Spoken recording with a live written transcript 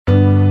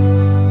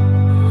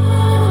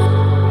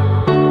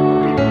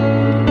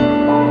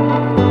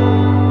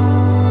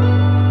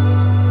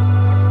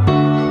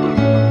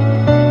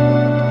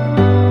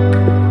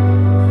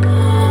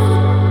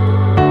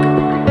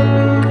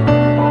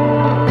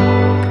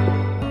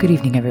Good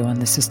evening, everyone.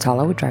 This is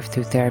Tala with Drive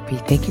Through Therapy.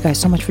 Thank you guys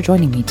so much for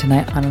joining me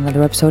tonight on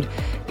another episode.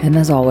 And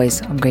as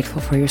always, I'm grateful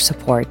for your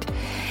support.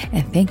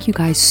 And thank you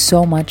guys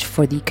so much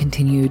for the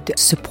continued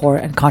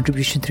support and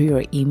contribution through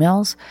your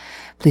emails.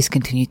 Please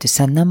continue to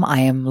send them.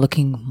 I am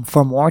looking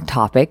for more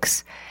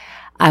topics.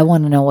 I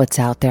want to know what's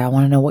out there. I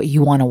want to know what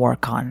you want to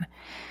work on.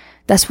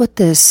 That's what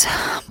this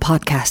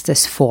podcast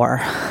is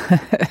for.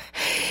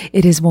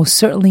 It is most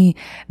certainly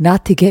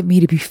not to get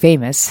me to be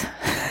famous,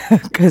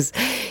 because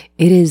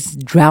it is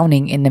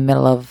drowning in the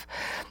middle of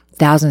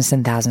thousands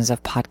and thousands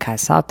of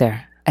podcasts out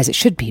there, as it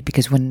should be,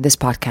 because when this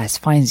podcast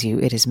finds you,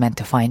 it is meant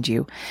to find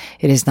you.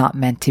 It is not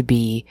meant to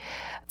be,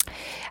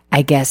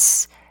 I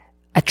guess,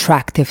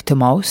 attractive to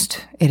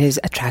most. It is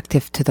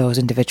attractive to those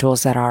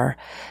individuals that are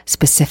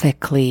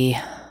specifically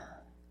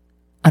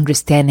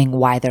understanding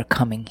why they're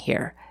coming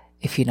here,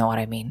 if you know what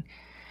I mean.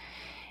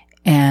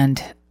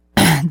 And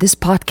this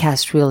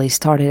podcast really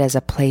started as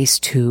a place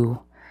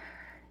to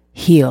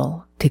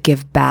heal, to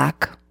give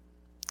back,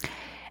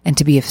 and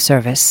to be of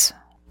service,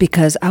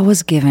 because I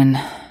was given,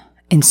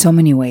 in so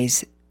many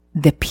ways,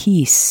 the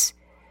peace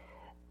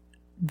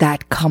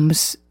that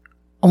comes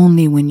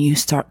only when you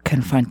start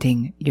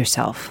confronting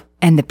yourself,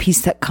 and the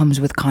peace that comes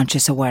with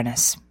conscious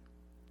awareness,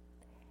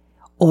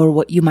 or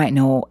what you might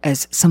know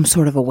as some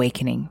sort of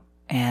awakening.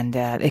 And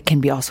it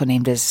can be also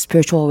named as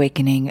spiritual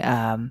awakening,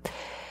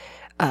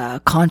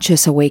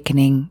 conscious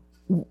awakening,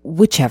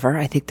 whichever.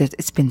 I think that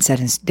it's been said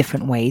in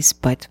different ways,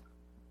 but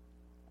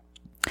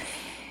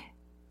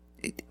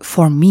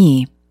for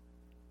me,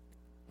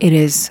 it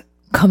is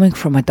coming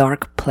from a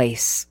dark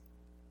place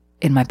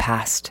in my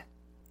past.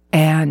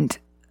 And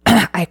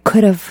I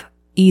could have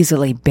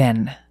easily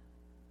been,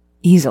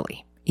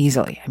 easily.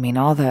 I mean,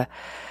 all the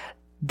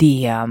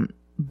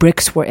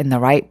bricks were in the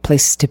right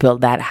place to build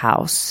that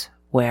house,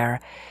 where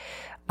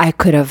I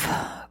could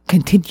have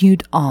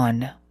continued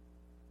on.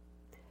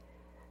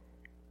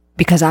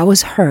 Because I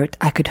was hurt,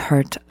 I could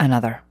hurt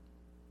another.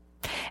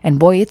 And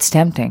boy, it's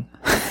tempting.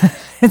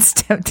 It's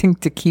tempting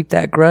to keep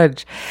that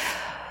grudge.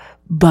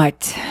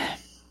 But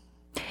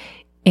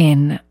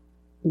in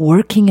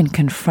working and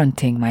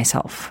confronting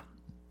myself,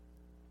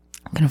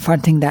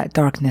 confronting that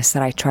darkness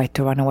that I tried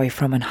to run away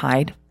from and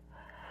hide,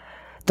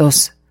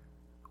 those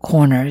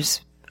corners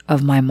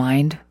of my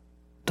mind,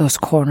 those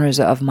corners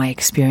of my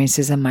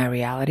experiences and my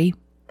reality,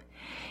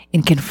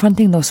 in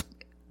confronting those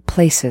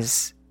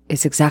places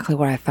is exactly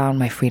where I found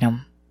my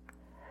freedom.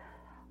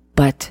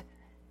 But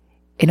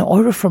in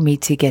order for me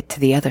to get to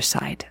the other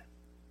side,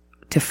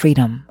 to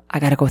freedom, I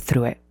gotta go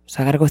through it.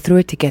 So I gotta go through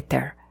it to get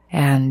there.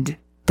 And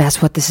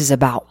that's what this is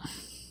about.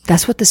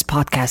 That's what this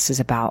podcast is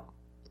about.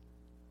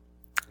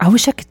 I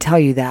wish I could tell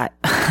you that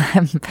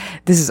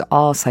this is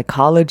all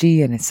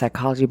psychology and it's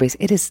psychology based.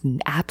 It is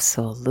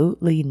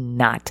absolutely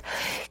not.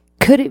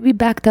 Could it be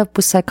backed up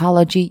with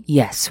psychology?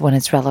 Yes. When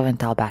it's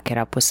relevant, I'll back it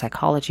up with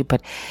psychology.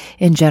 But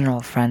in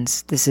general,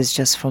 friends, this is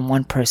just from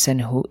one person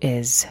who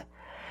is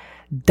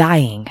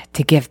dying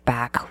to give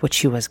back what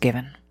she was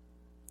given.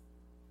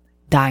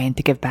 Dying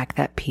to give back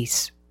that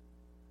peace.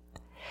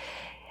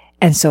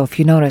 And so if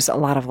you notice, a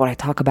lot of what I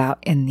talk about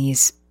in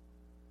these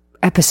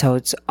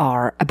episodes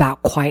are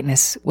about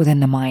quietness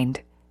within the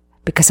mind,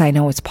 because I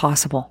know it's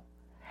possible.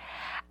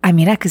 I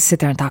mean, I could sit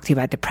there and talk to you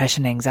about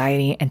depression,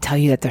 anxiety, and tell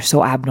you that they're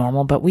so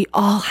abnormal, but we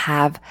all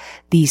have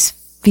these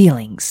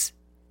feelings.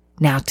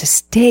 Now, to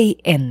stay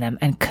in them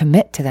and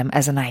commit to them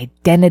as an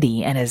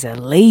identity and as a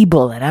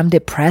label, and I'm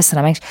depressed and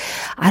I'm anxious,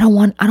 I don't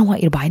want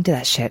you to buy into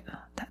that shit,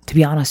 to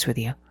be honest with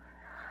you.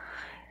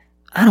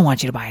 I don't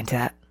want you to buy into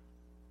that.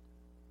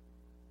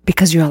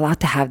 Because you're allowed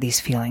to have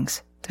these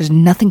feelings. There's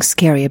nothing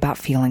scary about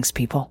feelings,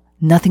 people.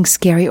 Nothing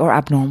scary or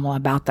abnormal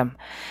about them.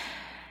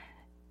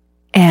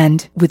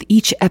 And with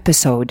each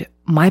episode,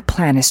 my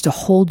plan is to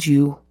hold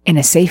you in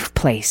a safe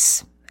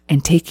place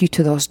and take you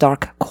to those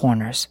dark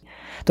corners,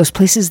 those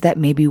places that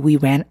maybe we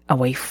ran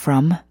away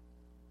from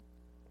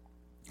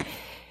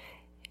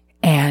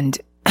and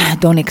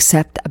don't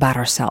accept about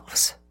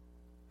ourselves.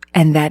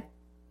 And that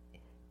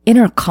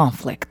inner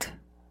conflict,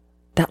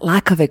 that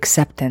lack of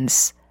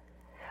acceptance,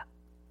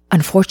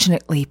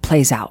 unfortunately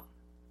plays out.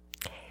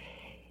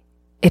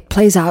 It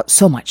plays out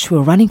so much.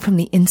 We're running from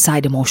the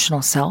inside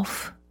emotional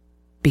self,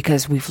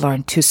 because we've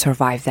learned to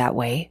survive that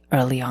way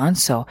early on.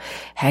 So,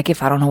 heck,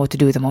 if I don't know what to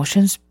do with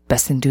emotions,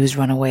 best thing to do is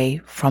run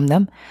away from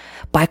them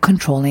by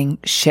controlling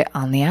shit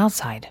on the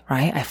outside,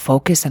 right? I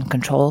focus and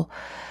control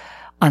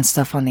on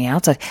stuff on the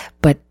outside,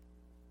 but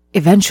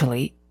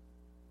eventually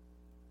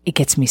it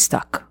gets me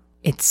stuck.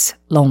 It's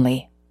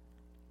lonely.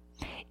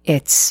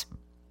 It's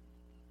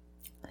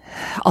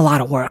a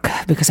lot of work,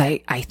 because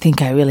I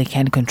think I really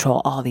can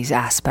control all these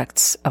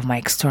aspects of my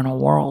external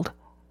world.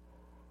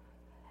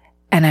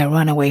 And I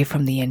run away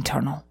from the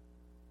internal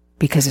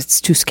because it's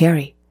too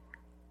scary.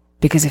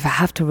 Because if I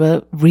have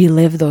to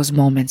relive those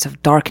moments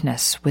of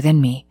darkness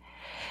within me,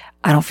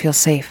 I don't feel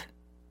safe.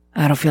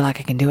 I don't feel like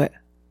I can do it.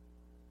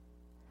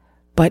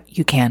 But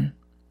you can.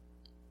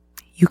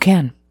 You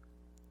can.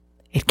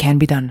 It can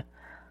be done.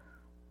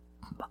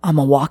 I'm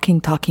a walking,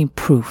 talking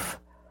proof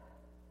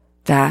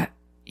that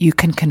you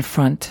can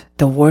confront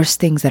the worst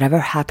things that ever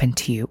happened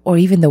to you, or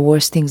even the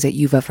worst things that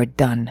you've ever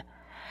done,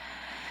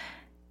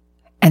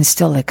 and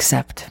still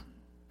accept,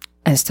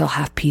 and still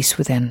have peace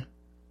within,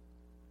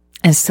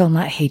 and still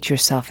not hate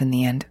yourself in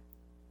the end.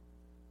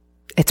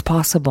 It's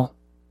possible,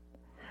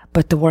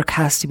 but the work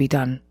has to be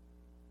done.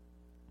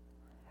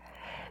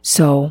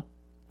 So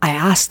I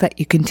ask that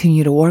you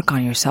continue to work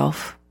on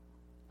yourself.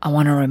 I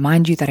want to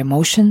remind you that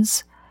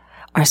emotions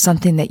are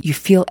something that you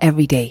feel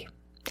every day.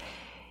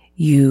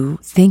 You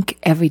think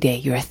every day.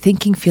 You're a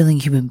thinking, feeling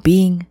human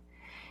being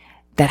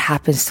that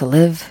happens to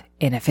live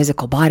in a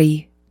physical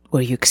body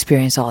where you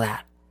experience all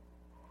that.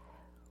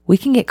 We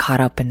can get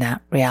caught up in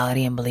that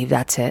reality and believe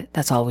that's it.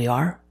 That's all we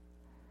are.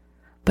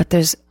 But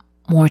there's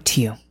more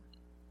to you.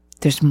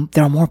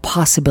 There are more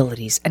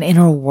possibilities, an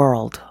inner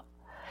world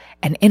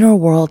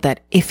that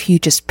if you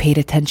just paid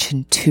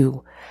attention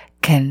to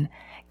can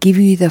give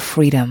you the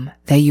freedom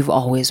that you've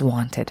always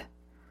wanted.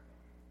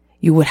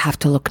 You would have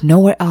to look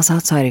nowhere else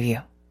outside of you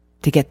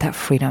to get that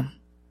freedom.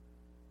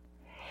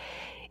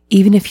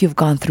 Even if you've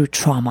gone through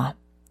trauma,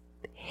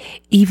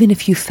 even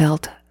if you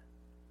felt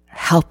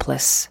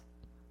helpless,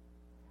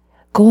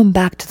 going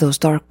back to those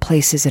dark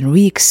places and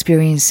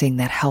re-experiencing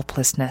that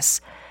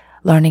helplessness,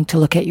 learning to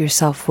look at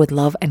yourself with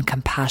love and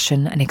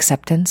compassion and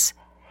acceptance,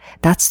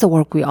 that's the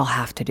work we all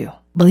have to do.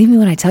 Believe me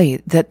when I tell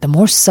you that the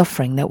more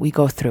suffering that we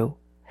go through,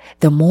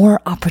 the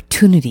more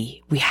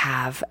opportunity we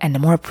have and the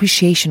more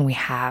appreciation we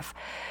have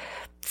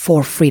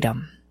for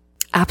freedom.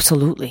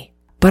 Absolutely.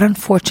 But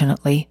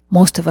unfortunately,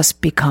 most of us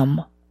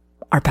become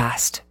our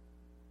past,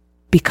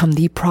 become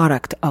the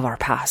product of our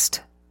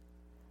past.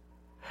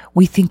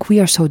 We think we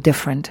are so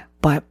different,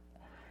 but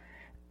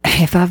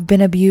if I've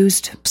been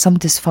abused, some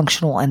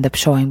dysfunction will end up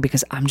showing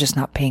because I'm just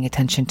not paying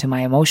attention to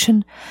my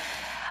emotion.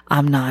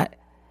 I'm not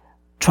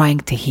trying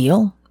to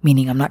heal,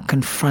 meaning I'm not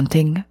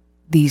confronting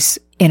these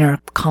inner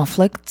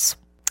conflicts.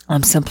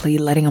 I'm simply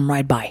letting them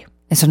ride by.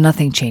 And so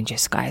nothing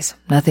changes, guys.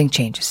 Nothing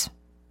changes.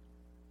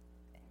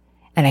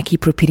 And I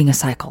keep repeating a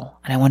cycle,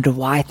 and I wonder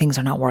why things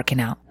are not working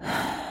out.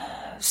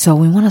 So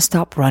we want to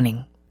stop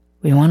running.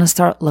 We want to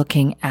start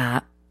looking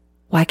at,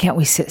 why can't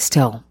we sit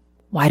still?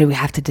 Why do we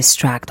have to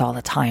distract all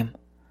the time?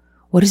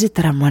 What is it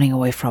that I'm running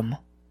away from?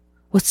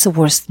 What's the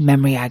worst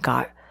memory I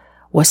got?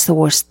 What's the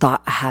worst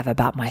thought I have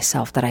about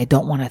myself that I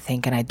don't want to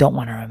think and I don't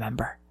want to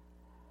remember?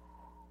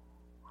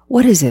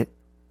 What is it?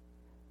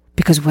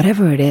 Because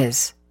whatever it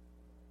is,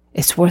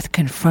 it's worth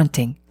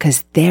confronting,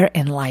 because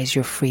therein lies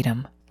your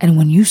freedom. And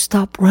when you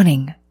stop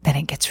running, then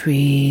it gets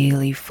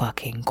really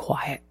fucking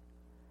quiet.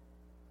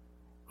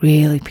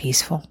 Really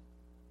peaceful.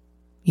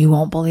 You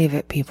won't believe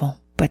it, people.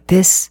 But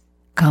this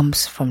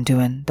comes from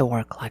doing the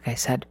work, like I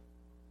said.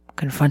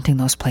 Confronting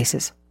those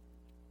places.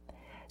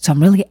 So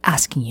I'm really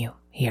asking you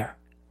here,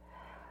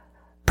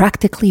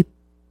 practically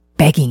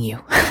begging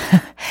you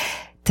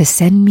to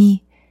send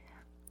me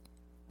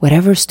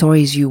whatever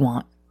stories you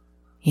want,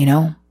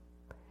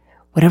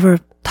 whatever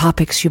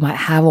topics you might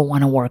have or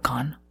want to work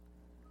on.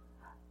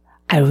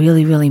 I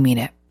really, really mean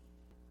it.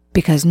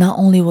 Because not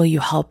only will you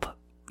help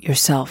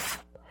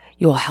yourself,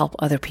 you will help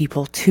other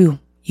people too.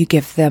 You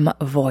give them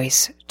a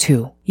voice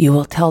too. You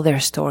will tell their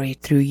story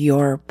through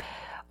your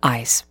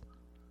eyes.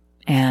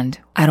 And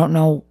I don't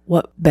know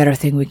what better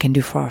thing we can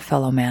do for our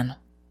fellow man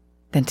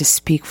than to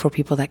speak for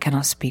people that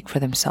cannot speak for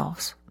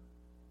themselves.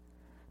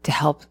 To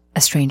help a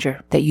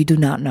stranger that you do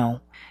not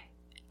know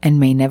and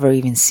may never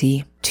even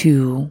see,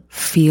 to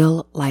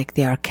feel like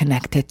they are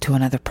connected to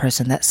another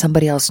person, that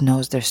somebody else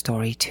knows their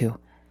story too.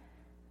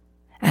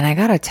 And I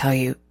gotta tell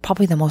you,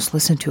 probably the most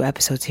listened to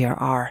episodes here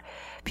are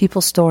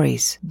people's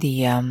stories.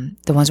 The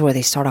ones where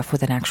they start off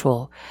with an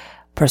actual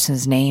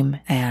person's name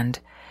and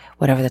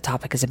whatever the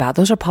topic is about.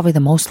 Those are probably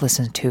the most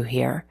listened to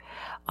here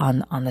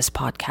on this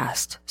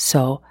podcast.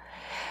 So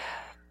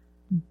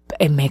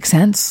it makes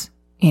sense.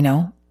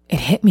 It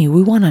hit me.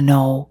 We want to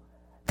know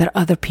that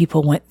other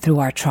people went through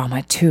our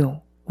trauma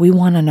too. We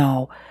want to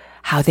know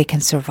how they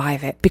can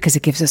survive it because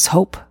it gives us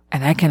hope.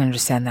 And I can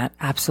understand that.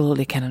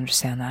 Absolutely can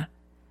understand that.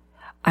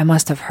 I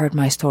must have heard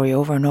my story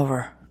over and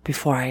over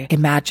before I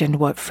imagined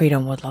what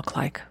freedom would look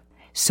like.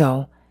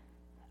 So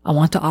I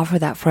want to offer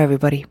that for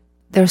everybody.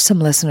 There's some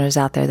listeners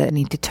out there that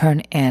need to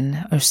turn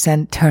in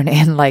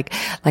like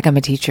I'm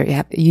a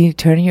teacher. You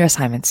turn in your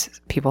assignments,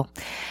 people.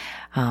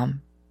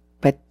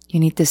 But you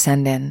need to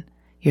send in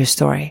your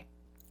story.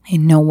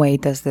 In no way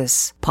does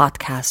this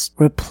podcast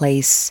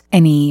replace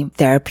any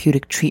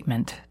therapeutic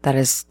treatment. That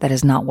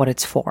is not what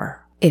it's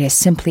for. It is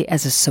simply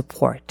as a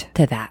support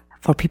to that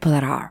for people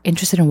that are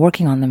interested in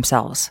working on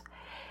themselves.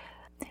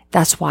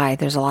 That's why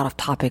there's a lot of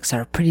topics that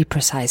are pretty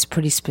precise,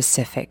 pretty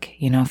specific.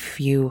 If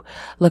you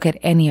look at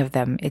any of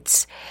them,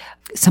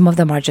 some of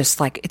them are just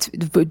it's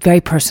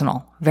very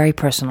personal, very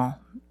personal.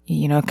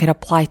 It could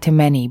apply to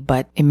many,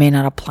 but it may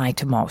not apply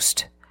to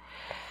most.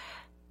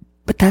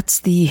 But that's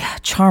the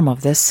charm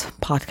of this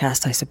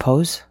podcast, I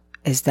suppose,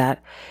 is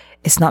that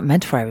it's not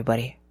meant for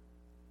everybody.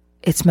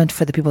 It's meant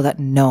for the people that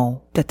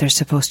know that they're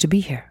supposed to be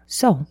here.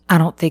 So I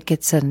don't think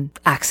it's an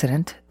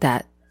accident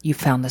that you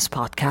found this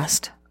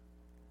podcast.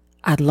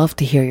 I'd love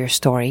to hear your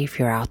story if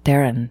you're out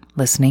there and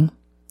listening.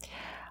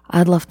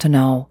 I'd love to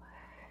know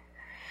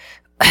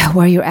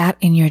where you're at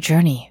in your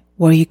journey,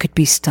 where you could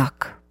be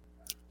stuck,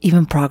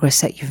 even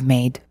progress that you've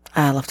made.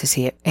 I'd love to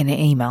see it in an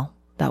email.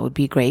 That would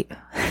be great.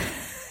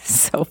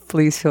 So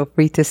please feel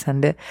free to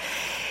send it.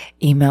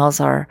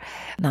 Emails are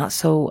not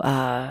so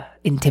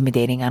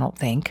intimidating, I don't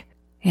think.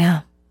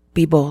 Yeah,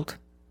 be bold.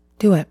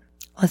 Do it.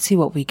 Let's see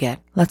what we get.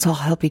 Let's all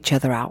help each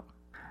other out.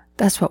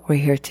 That's what we're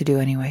here to do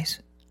anyways.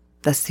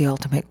 That's the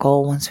ultimate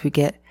goal once we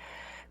get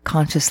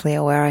consciously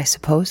aware, I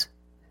suppose,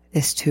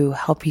 is to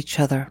help each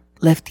other,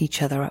 lift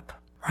each other up,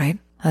 right?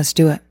 Let's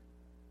do it.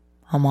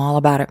 I'm all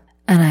about it.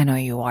 And I know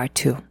you are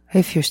too,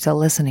 if you're still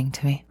listening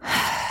to me.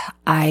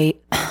 I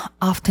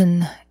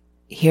often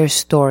hear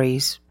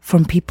stories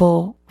from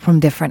people from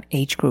different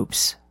age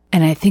groups.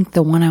 And I think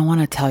the one I want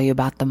to tell you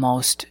about the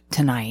most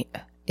tonight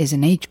is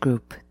an age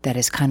group that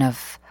is kind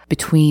of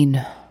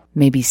between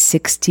maybe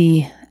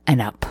 60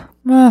 and up.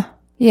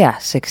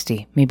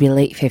 60, maybe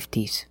late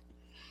 50s,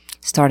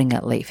 starting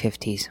at late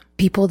 50s.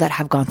 People that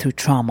have gone through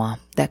trauma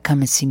that come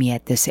and see me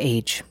at this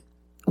age.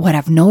 What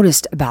I've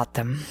noticed about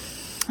them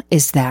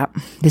is that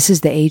this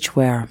is the age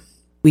where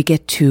we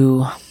get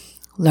to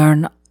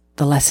learn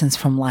the lessons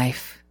from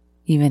life,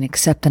 even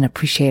accept and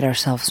appreciate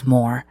ourselves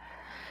more.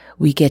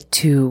 We get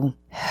to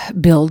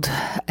build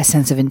a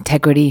sense of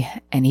integrity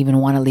and even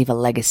want to leave a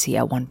legacy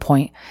at one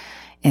point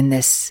in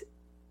this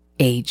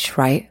age,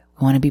 right?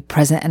 We want to be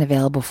present and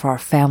available for our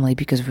family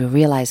because we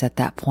realize at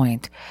that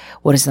point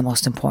what is the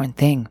most important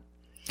thing.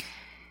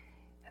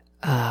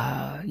 We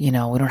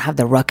don't have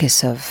the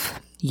ruckus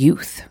of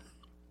youth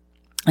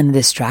and the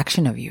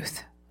distraction of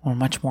youth. We're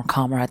much more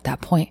calmer at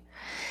that point.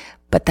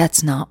 But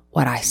that's not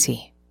what I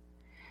see.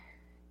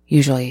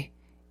 Usually,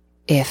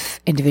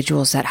 if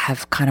individuals that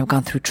have kind of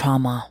gone through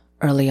trauma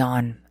early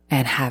on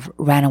and have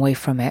ran away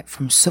from it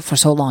for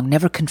so long,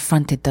 never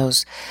confronted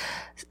those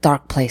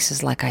dark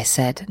places, like I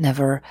said,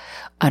 never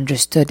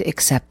understood,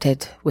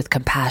 accepted with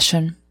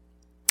compassion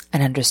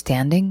and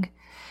understanding,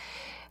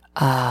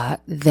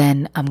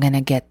 then I'm going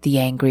to get the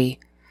angry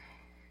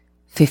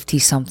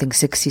 50-something,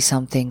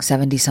 60-something,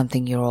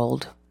 70-something year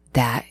old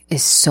that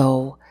is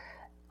so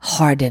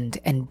hardened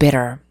and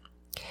bitter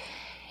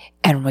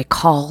and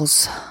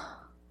recalls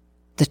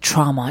the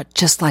trauma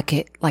just like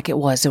it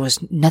was. There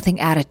was nothing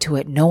added to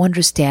it, no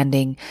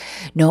understanding,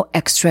 no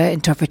extra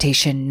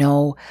interpretation,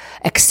 no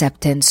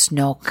acceptance,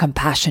 no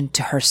compassion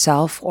to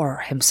herself or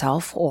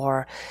himself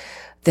or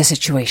the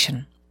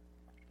situation.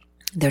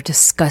 They're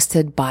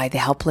disgusted by the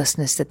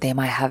helplessness that they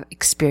might have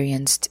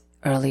experienced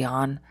early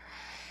on.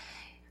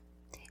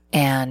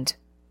 And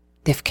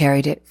they've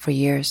carried it for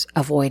years,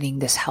 avoiding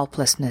this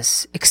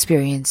helplessness,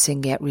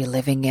 experiencing it,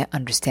 reliving it,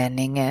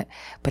 understanding it.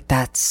 But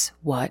that's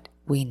what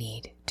we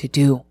need to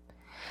do.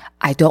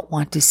 I don't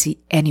want to see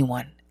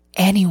anyone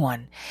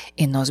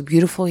in those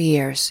beautiful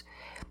years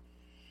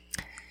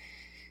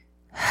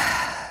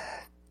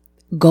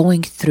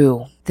going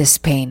through this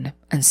pain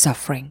and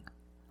suffering.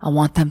 I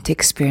want them to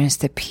experience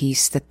the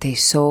peace that they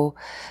so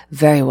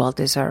very well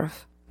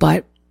deserve.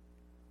 But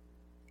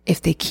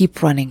if they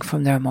keep running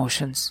from their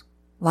emotions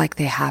like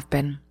they have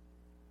been,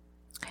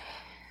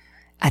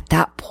 at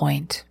that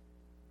point,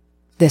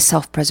 this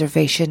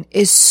self-preservation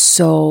is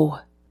so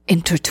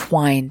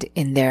intertwined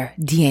in their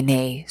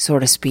DNA, so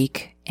to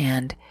speak,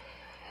 and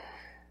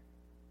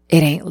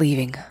it ain't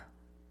leaving.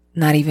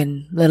 Not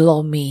even little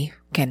old me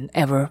can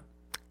ever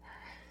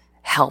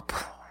help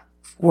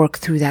work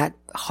through that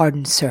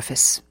hardened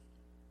surface.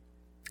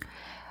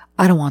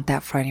 I don't want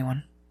that for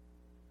anyone.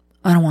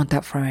 I don't want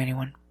that for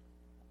anyone.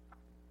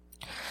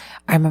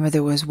 I remember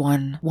there was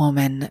one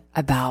woman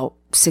about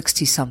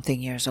 60-something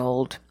years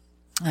old.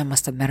 I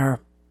must have met her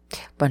a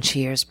bunch of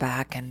years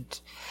back, and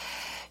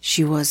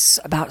she was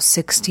about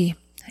 60.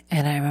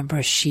 And I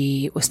remember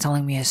she was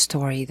telling me a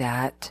story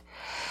that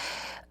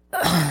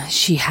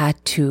she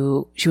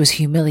was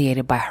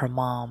humiliated by her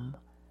mom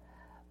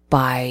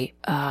by,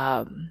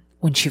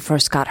 when she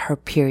first got her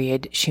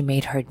period, she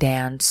made her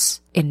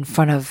dance in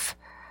front of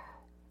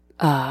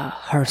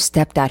her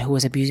stepdad who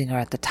was abusing her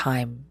at the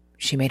time.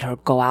 She made her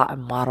go out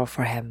and model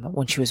for him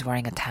when she was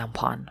wearing a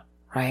tampon,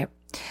 right?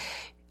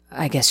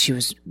 I guess she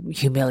was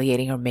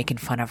humiliating or making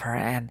fun of her.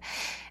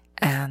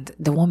 And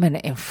the woman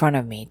in front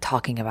of me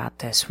talking about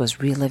this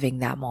was reliving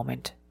that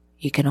moment.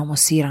 You can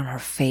almost see it on her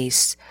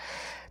face,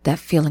 that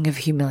feeling of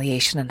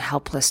humiliation and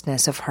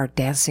helplessness of her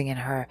dancing in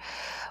her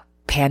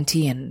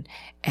panty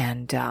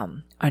and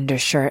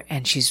undershirt,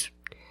 and she's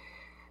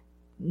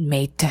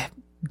made to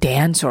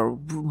dance or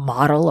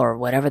model or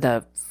whatever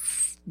the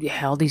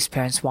hell these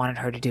parents wanted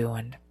her to do.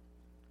 And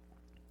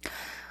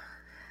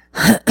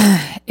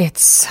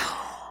it's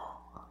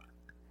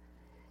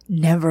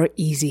never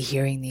easy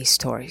hearing these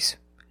stories.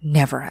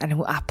 Never. And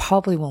it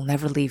probably will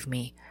never leave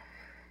me.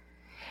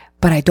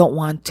 But I don't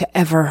want to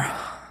ever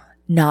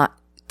not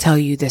tell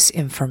you this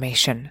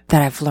information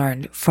that I've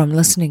learned from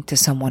listening to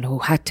someone who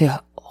had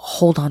to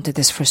hold on to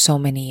this for so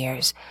many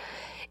years.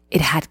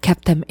 It had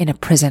kept them in a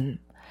prison.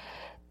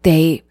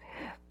 They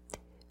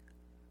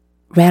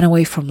ran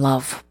away from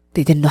love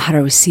They didn't know how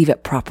to receive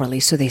it properly,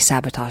 so they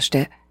sabotaged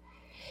it.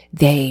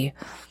 They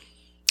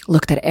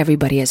looked at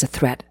everybody as a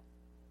threat,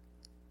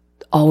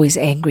 always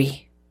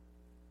angry.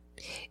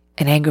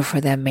 And anger for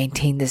them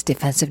maintained this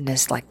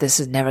defensiveness, like this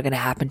is never going to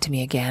happen to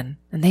me again.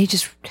 And they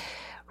just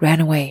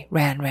ran away,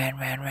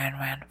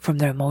 ran from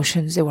their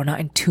emotions. They were not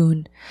in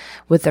tune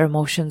with their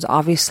emotions,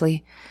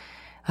 obviously,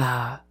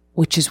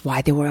 which is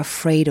why they were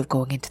afraid of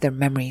going into their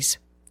memories.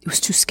 It was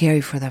too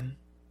scary for them.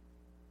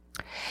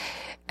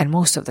 And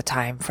most of the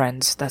time,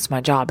 friends, that's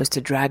my job, is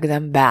to drag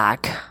them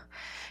back,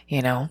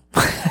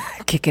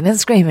 kicking and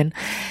screaming,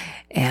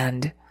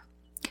 and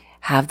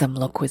have them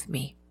look with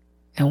me.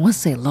 And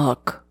once they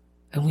look,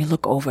 and we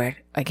look over it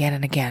again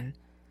and again,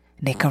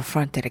 and they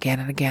confront it again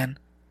and again,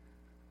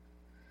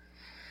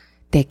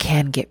 they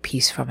can get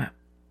peace from it.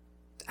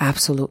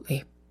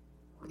 Absolutely.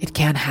 It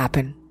can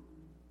happen.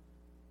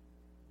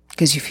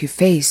 Because if you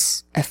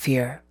face a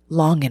fear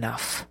long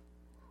enough,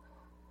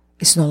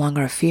 it's no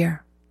longer a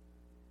fear,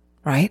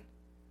 right?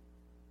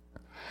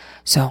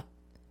 So,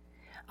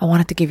 I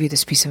wanted to give you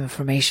this piece of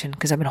information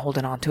because I've been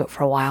holding on to it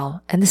for a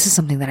while. And this is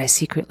something that I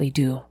secretly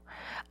do.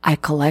 I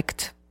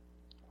collect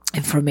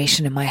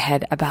information in my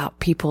head about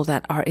people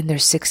that are in their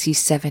 60s,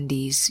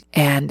 70s,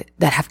 and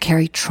that have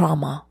carried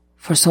trauma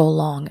for so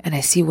long, and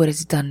I see what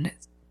it's done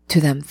to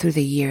them through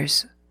the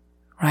years,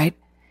 right?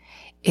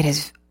 It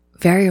is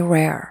very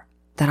rare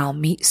that I'll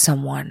meet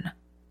someone,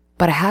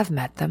 but I have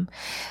met them,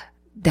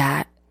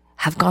 that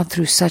have gone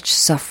through such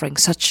suffering,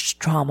 such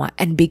trauma,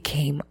 and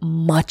became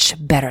much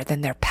better than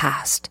their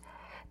past,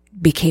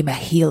 became a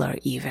healer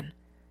even.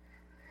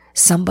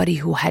 Somebody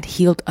who had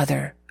healed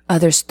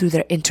others through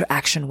their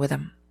interaction with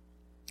them.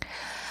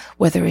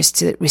 Whether it's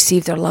to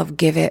receive their love,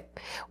 give it,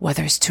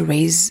 whether it's to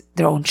raise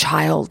their own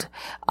child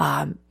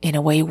in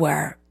a way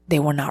where they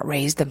were not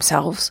raised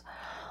themselves.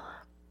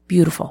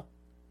 Beautiful.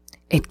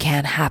 It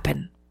can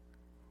happen.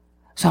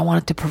 So I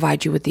wanted to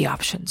provide you with the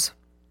options.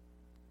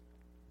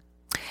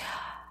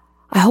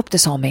 I hope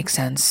this all makes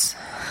sense.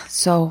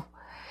 So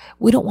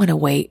we don't want to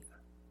wait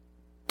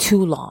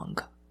too long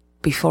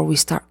before we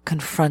start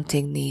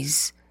confronting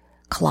these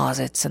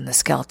closets and the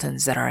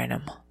skeletons that are in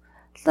them.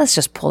 Let's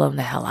just pull them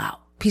the hell out.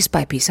 Piece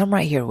by piece. I'm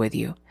right here with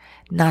you.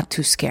 Not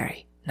too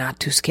scary. Not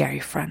too scary,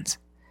 friends.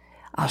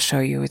 I'll show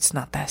you it's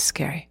not that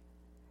scary.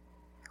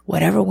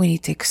 Whatever we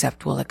need to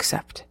accept, we'll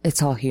accept. It's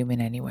all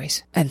human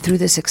anyways. And through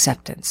this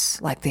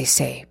acceptance, like they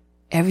say,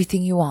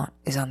 everything you want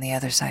is on the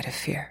other side of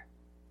fear.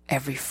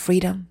 Every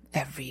freedom,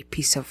 every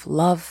piece of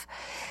love,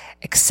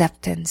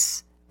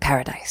 acceptance,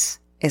 paradise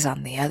is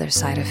on the other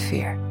side of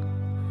fear.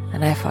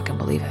 And I fucking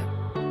believe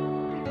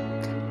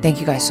it.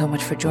 Thank you guys so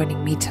much for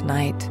joining me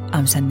tonight.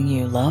 I'm sending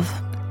you love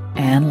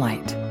and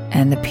light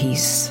and the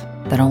peace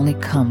that only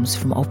comes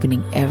from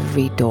opening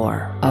every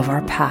door of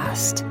our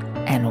past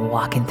and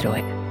walking through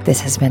it.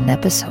 This has been an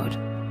episode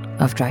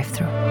of Drive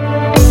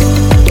Through.